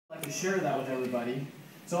to share that with everybody.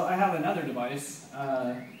 So I have another device,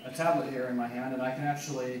 a tablet here in my hand, and I can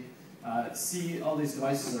actually see all these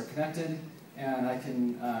devices are connected, and I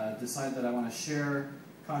can decide that I want to share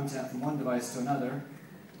content from one device to another,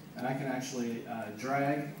 and I can actually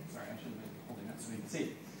drag, sorry, I should have been holding that so you can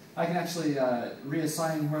see. I can actually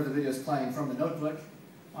reassign where the video is playing from the notebook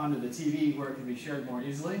onto the TV where it can be shared more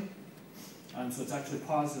easily. So it's actually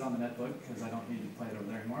paused it on the netbook because I don't need to play it over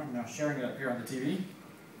there anymore. I'm now sharing it up here on the TV,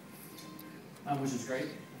 which is great.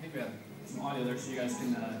 I think we have some audio there so you guys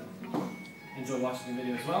can enjoy watching the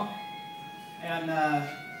video as well. And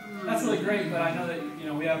that's really great, but I know that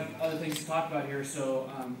we have other things to talk about here, so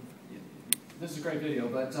this is a great video,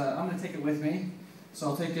 but I'm going to take it with me. So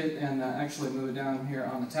I'll take it and actually move it down here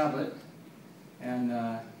on the tablet, and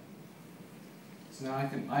so now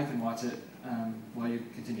I can watch it while you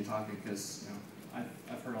continue talking, because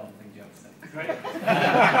I've heard all the things you have to say. Great.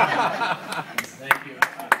 Thank you.